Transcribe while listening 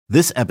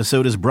This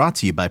episode is brought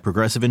to you by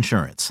Progressive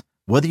Insurance.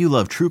 Whether you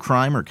love true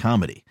crime or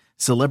comedy,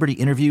 celebrity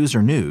interviews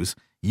or news,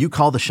 you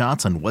call the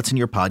shots on what's in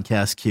your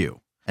podcast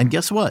queue. And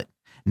guess what?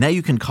 Now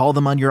you can call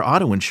them on your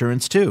auto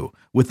insurance too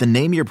with the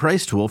Name Your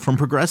Price tool from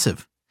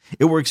Progressive.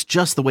 It works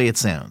just the way it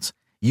sounds.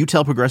 You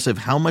tell Progressive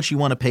how much you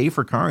want to pay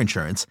for car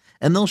insurance,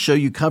 and they'll show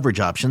you coverage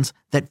options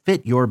that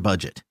fit your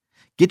budget.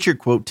 Get your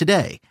quote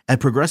today at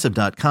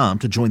Progressive.com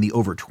to join the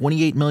over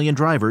 28 million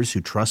drivers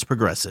who trust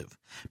Progressive.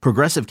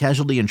 Progressive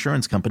Casualty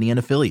Insurance Company and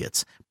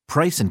Affiliates.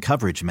 Price and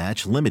coverage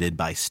match limited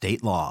by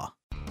state law.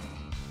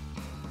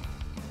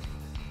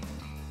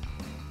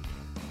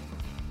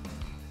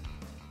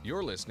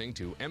 You're listening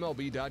to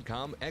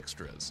MLB.com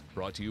Extras,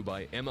 brought to you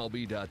by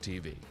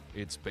MLB.tv.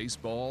 It's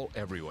baseball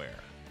everywhere.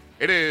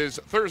 It is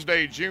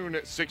Thursday, June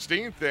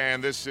 16th,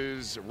 and this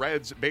is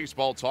Reds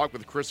Baseball Talk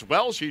with Chris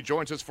Welsh. He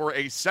joins us for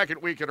a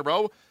second week in a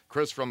row.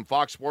 Chris from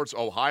Fox Sports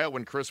Ohio.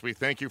 And Chris, we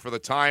thank you for the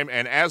time.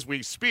 And as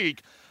we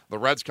speak, the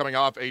Reds coming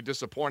off a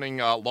disappointing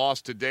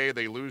loss today.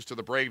 They lose to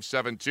the Braves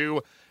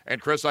 7-2. And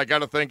Chris, I got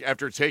to think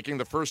after taking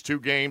the first two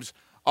games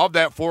of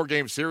that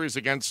four-game series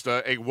against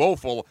a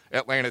woeful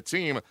Atlanta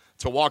team,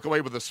 to walk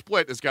away with a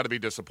split has got to be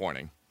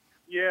disappointing.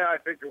 Yeah,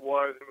 I think it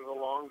was. It was a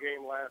long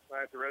game last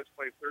night. The Reds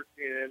played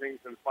 13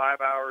 innings in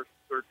 5 hours,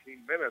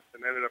 13 minutes,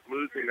 and ended up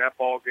losing that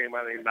ball game,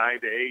 I think,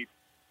 9-8.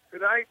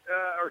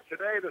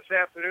 Today, this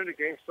afternoon, the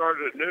game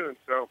started at noon.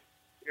 So,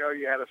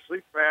 you had to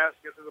sleep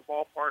fast, get to the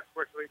ballpark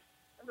quickly.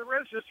 And the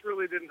Reds just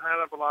really didn't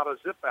have a lot of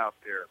zip out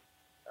there.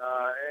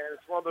 And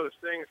it's one of those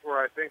things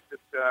where I think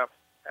that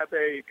had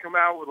they come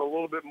out with a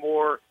little bit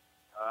more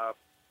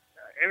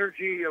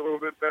energy, a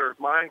little bit better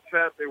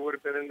mindset, they would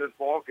have been in this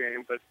ball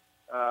game. But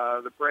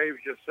the Braves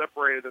just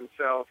separated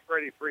themselves.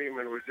 Freddie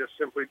Freeman was just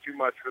simply too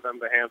much for them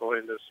to handle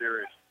in this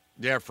series.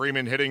 Yeah,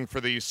 Freeman hitting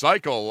for the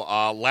cycle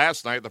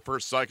last night, the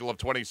first cycle of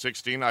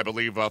 2016. I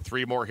believe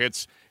 3 more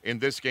hits in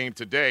this game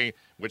today,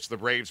 which the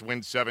Braves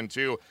win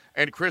 7-2.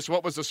 And, Chris,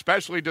 what was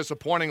especially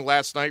disappointing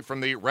last night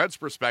from the Reds'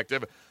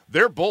 perspective,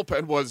 their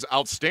bullpen was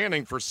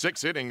outstanding for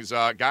 6 innings.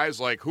 Guys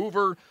like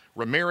Hoover,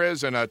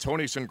 Ramirez, and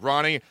Tony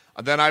Cingrani.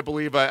 Then I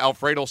believe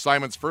Alfredo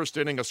Simon's first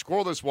inning, a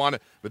scoreless one,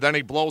 but then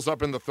he blows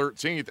up in the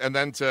 13th. And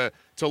then to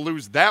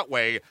lose that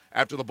way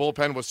after the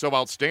bullpen was so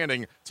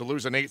outstanding, to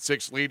lose an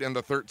 8-6 lead in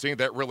the 13th,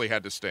 that really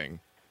had to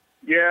sting.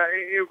 Yeah,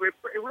 it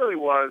really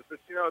was. But,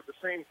 at the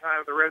same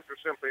time, the Reds were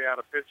simply out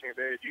of pitching.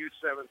 They had used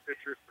 7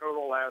 pitchers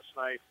total last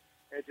night.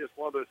 And just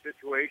one of those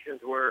situations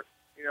where,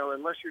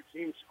 unless your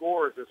team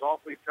scores, it's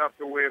awfully tough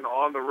to win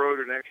on the road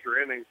in extra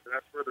innings. And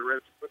that's where the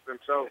Reds put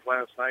themselves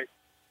last night.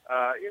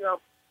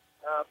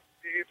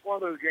 It's one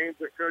of those games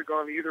that could have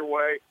gone either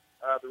way.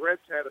 The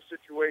Reds had a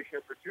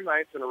situation for 2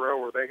 nights in a row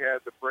where they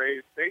had the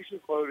Braves,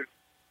 bases loaded,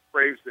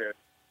 Braves did.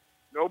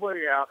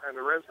 Nobody out, and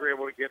the Reds were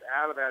able to get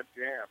out of that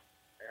jam.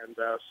 And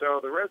so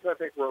the Reds, I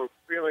think, were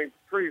feeling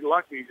pretty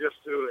lucky just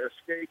to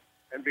escape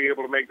and be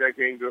able to make that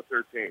game go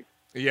 13.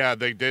 Yeah,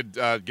 they did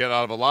get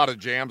out of a lot of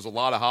jams, a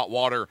lot of hot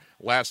water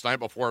last night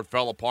before it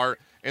fell apart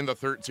in the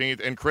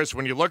 13th. And, Chris,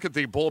 when you look at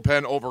the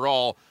bullpen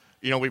overall,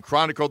 we've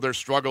chronicled their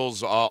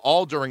struggles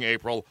all during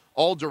April,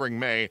 all during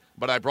May,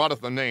 but I brought up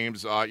the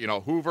names,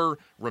 Hoover,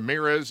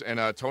 Ramirez,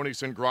 and Tony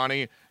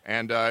Cingrani,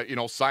 and,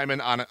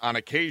 Simon on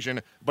occasion.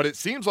 But it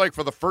seems like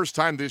for the first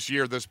time this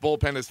year, this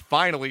bullpen is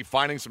finally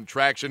finding some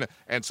traction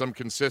and some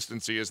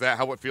consistency. Is that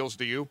how it feels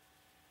to you?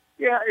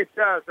 Yeah, it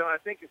does, and I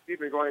think it's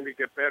even going to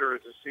get better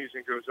as the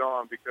season goes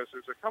on because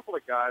there's a couple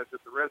of guys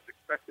that the Reds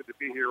expected to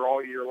be here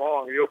all year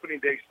long. The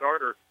opening day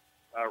starter,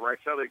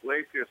 Raisel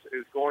Iglesias,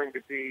 is going to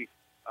be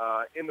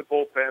in the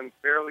bullpen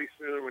fairly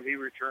soon when he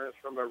returns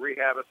from a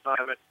rehab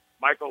assignment.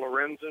 Michael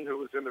Lorenzen, who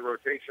was in the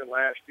rotation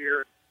last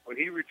year, when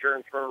he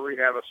returns from a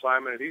rehab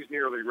assignment, and he's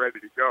nearly ready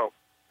to go,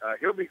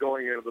 he'll be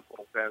going into the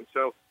bullpen.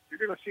 So you're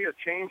going to see a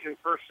change in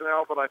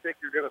personnel, but I think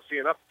you're going to see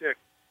an uptick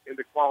in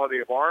the quality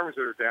of arms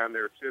that are down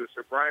there, too.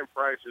 So Brian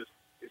Price is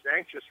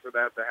anxious for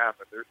that to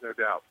happen. There's no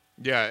doubt.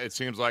 Yeah, it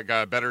seems like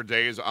better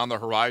days on the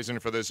horizon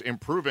for this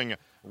improving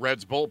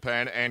Reds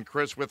bullpen. And,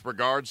 Chris, with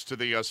regards to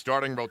the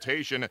starting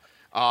rotation,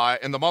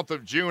 in the month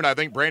of June, I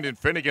think Brandon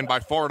Finnegan, by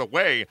far and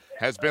away,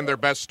 has been their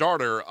best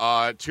starter.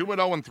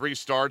 2-0 in 3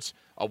 starts,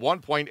 a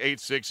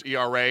 1.86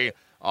 ERA,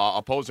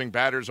 opposing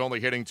batters only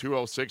hitting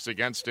 .206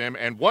 against him.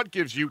 And what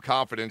gives you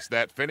confidence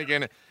that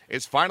Finnegan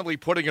is finally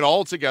putting it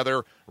all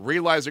together,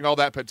 realizing all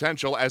that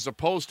potential, as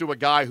opposed to a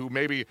guy who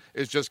maybe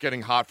is just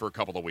getting hot for a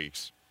couple of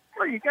weeks?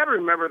 Well, you got to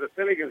remember that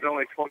Finnegan's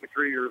only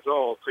 23 years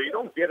old, so you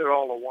don't get it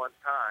all at one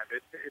time.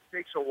 It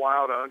takes a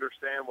while to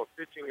understand what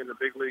pitching in the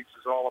big leagues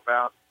is all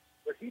about,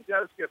 but he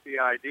does get the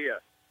idea.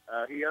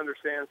 He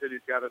understands that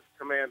he's got to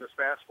command his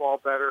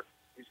fastball better.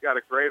 He's got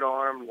a great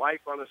arm,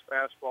 life on his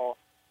fastball,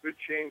 good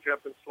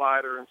changeup and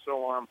slider and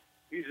so on.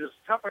 He's as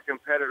tough a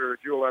competitor as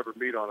you'll ever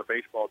meet on a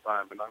baseball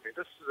diamond. I mean,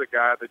 this is a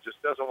guy that just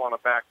doesn't want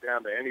to back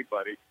down to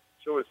anybody.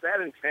 So it's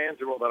that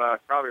intangible that I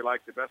probably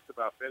like the best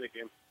about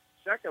Finnegan.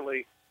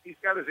 Secondly, he's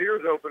got his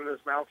ears open and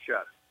his mouth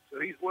shut. So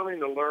he's willing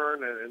to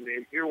learn and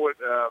hear what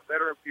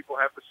veteran people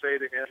have to say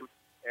to him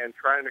and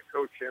trying to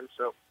coach him.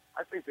 So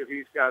I think that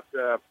he's got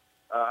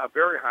a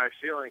very high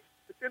ceiling.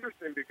 It's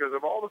interesting because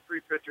of all the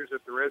three pitchers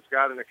that the Reds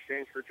got in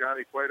exchange for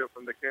Johnny Cueto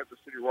from the Kansas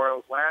City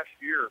Royals last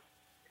year,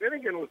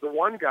 Finnegan was the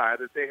one guy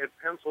that they had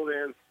penciled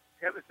in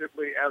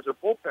tentatively as a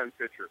bullpen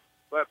pitcher.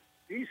 But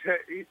he's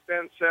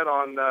been set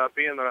on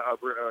being a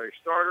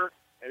starter,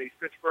 and he's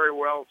pitched very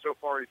well. So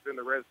far, he's been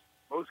the Reds'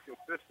 most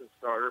consistent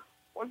starter.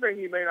 One thing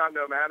you may not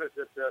know, Matt, is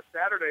that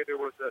Saturday there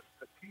was a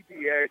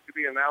TBA, to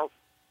be announced,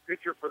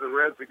 pitcher for the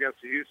Reds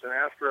against the Houston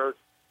Astros.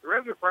 The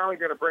Reds are finally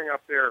going to bring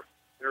up their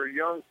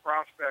young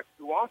prospect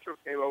who also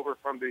came over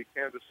from the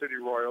Kansas City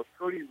Royals,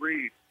 Cody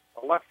Reed,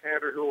 a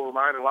left-hander who will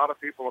remind a lot of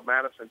people of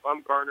Madison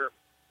Bumgarner.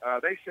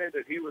 They say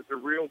that he was the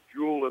real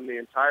jewel in the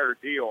entire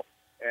deal,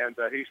 and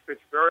he's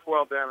pitched very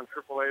well down in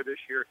AAA this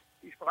year.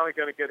 He's finally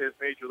going to get his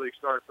major league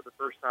start for the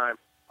first time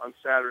on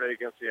Saturday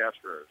against the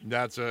Astros.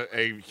 That's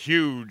a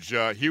huge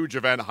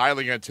event,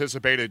 highly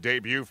anticipated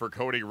debut for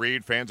Cody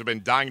Reed. Fans have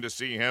been dying to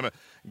see him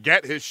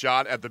get his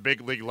shot at the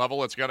big league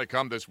level. It's going to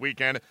come this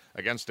weekend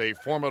against a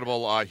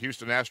formidable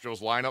Houston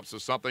Astros lineup, so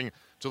something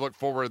to look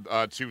forward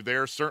to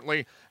there,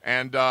 certainly.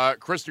 And,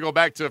 Chris, to go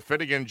back to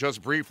Finnegan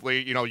just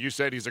briefly, you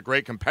said he's a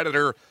great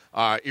competitor,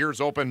 ears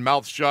open,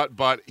 mouth shut,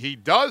 but he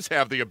does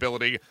have the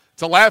ability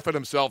to laugh at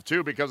himself,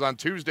 too, because on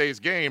Tuesday's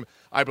game,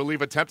 I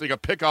believe attempting a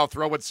pickoff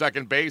throw at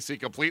second base, he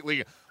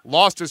completely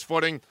lost his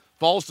footing,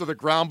 falls to the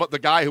ground, but the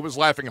guy who was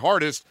laughing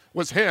hardest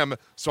was him.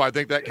 So I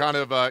think that kind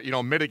of,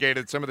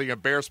 mitigated some of the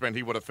embarrassment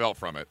he would have felt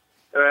from it.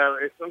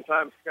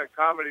 Sometimes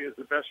comedy is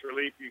the best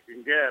relief you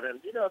can get.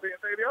 And,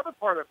 the other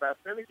part about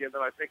Finnegan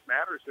that I think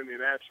matters in the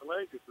National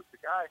League is that the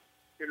guy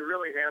can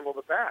really handle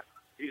the bat.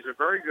 He's a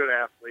very good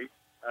athlete.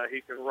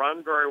 He can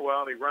run very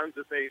well. He runs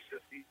the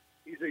bases.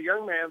 He's a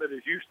young man that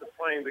is used to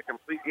playing the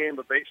complete game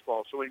of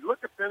baseball. So when you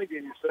look at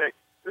Finnegan, you say,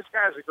 this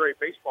guy's a great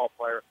baseball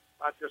player,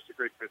 not just a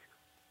great pitcher.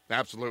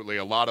 Absolutely.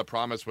 A lot of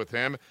promise with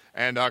him.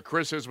 And,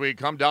 Chris, as we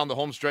come down the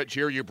home stretch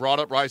here, you brought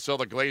up Raisel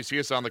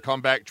Iglesias on the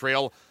comeback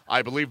trail.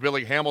 I believe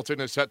Billy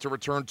Hamilton is set to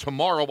return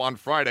tomorrow on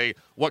Friday.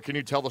 What can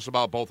you tell us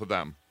about both of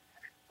them?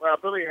 Well,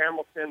 Billy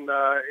Hamilton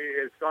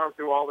has gone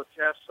through all the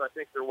tests. I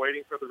think they're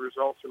waiting for the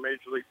results of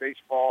Major League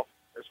Baseball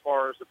as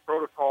far as the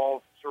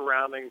protocol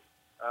surrounding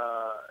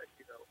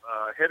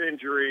head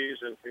injuries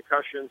and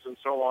concussions and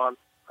so on.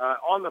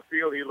 On the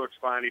field, he looks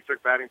fine. He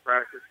took batting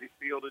practice. He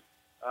fielded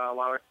a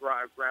lot of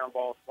ground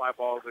balls, fly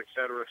balls, et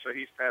cetera. So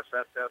he's passed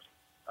that test,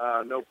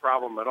 no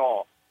problem at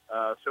all.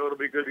 So it'll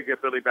be good to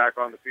get Billy back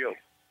on the field.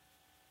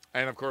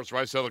 And, of course,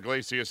 Raisel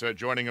Iglesias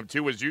joining him,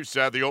 too, as you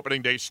said, the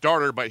opening day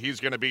starter, but he's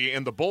going to be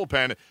in the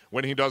bullpen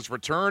when he does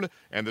return.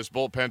 And this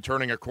bullpen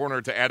turning a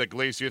corner to add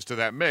Iglesias to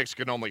that mix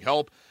can only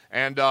help.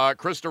 And,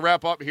 Chris, to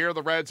wrap up here,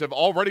 the Reds have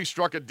already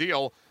struck a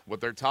deal with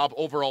their top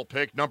overall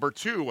pick, number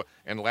 2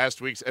 in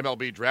last week's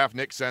MLB draft,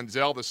 Nick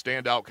Senzel, the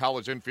standout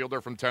college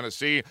infielder from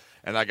Tennessee.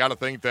 And I got to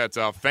think that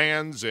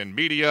fans and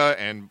media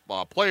and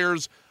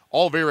players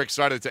all very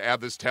excited to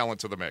add this talent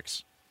to the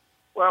mix.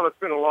 Well, it's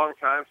been a long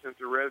time since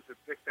the Reds have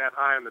picked that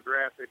high in the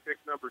draft. They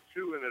picked number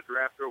 2 in the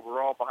draft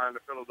overall behind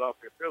the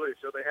Philadelphia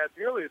Phillies, so they had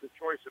nearly the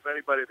choice of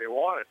anybody they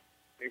wanted,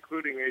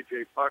 including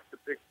A.J. Puck,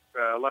 the big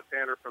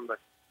left-hander from the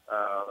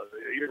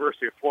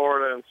University of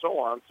Florida, and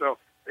so on. So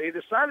they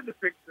decided to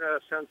pick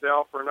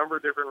Senzel for a number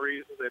of different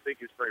reasons. They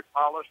think he's very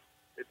polished.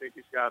 They think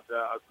he's got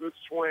a good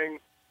swing.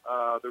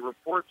 The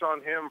reports on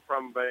him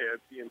from the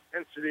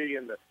intensity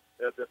and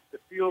the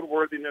field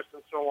worthiness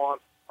and so on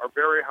are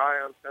very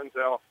high on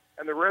Senzel.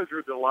 And the Reds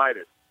were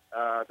delighted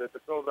that the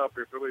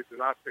Philadelphia Phillies did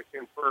not pick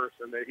him first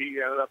and that he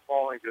ended up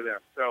falling to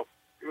them. So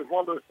it was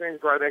one of those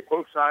things where I think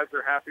both sides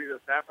are happy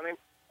that's happening.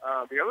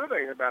 The other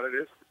thing about it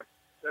is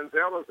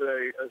Senzel is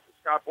a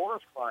Scott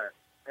Boras client,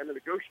 and the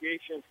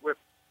negotiations with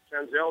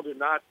Senzel did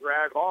not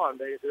drag on.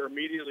 They're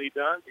immediately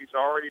done. He's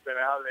already been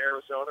out in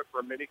Arizona for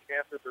a mini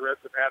camp that the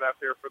Reds have had out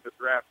there for the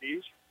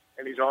draftees,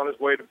 and he's on his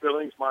way to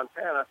Billings,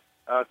 Montana,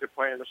 to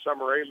play in the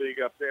Summer A League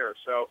up there.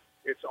 So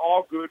it's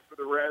all good for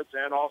the Reds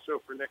and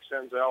also for Nick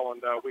Senzel,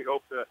 and we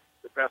hope the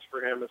best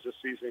for him as the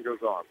season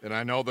goes on. And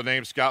I know the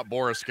name Scott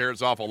Boras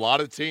scares off a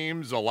lot of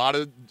teams, a lot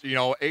of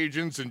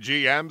agents and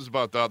GMs,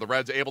 but the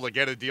Reds able to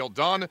get a deal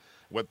done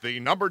with the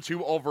number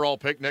 2 overall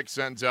pick, Nick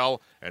Senzel,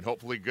 and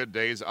hopefully good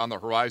days on the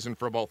horizon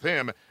for both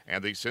him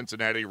and the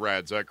Cincinnati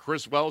Reds.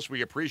 Chris Welsh,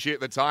 we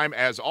appreciate the time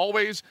as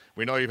always.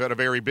 We know you've had a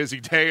very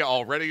busy day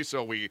already,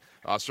 so we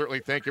certainly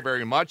thank you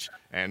very much,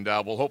 and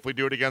we'll hopefully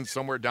do it again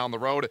somewhere down the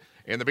road.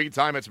 In the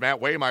meantime, it's Matt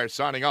Waymeyer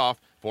signing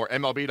off for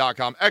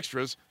MLB.com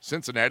Extras,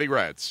 Cincinnati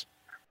Reds.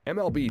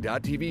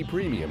 MLB.tv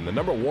Premium, the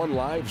 #1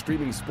 live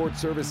streaming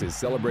sports service, is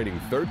celebrating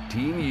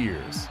 13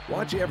 years.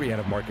 Watch every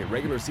out-of-market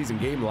regular season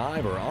game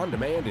live or on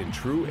demand in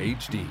true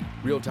HD.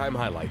 Real-time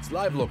highlights,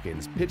 live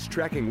look-ins, pitch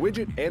tracking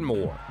widget, and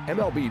more.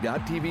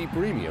 MLB.tv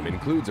Premium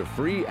includes a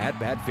free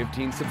At-Bat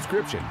 15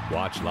 subscription.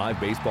 Watch live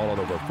baseball on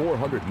over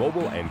 400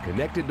 mobile and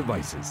connected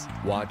devices.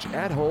 Watch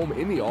at home,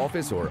 in the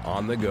office, or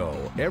on the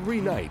go, every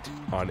night,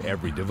 on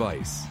every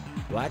device.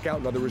 Blackout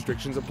and other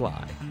restrictions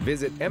apply.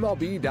 Visit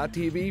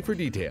MLB.tv for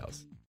details.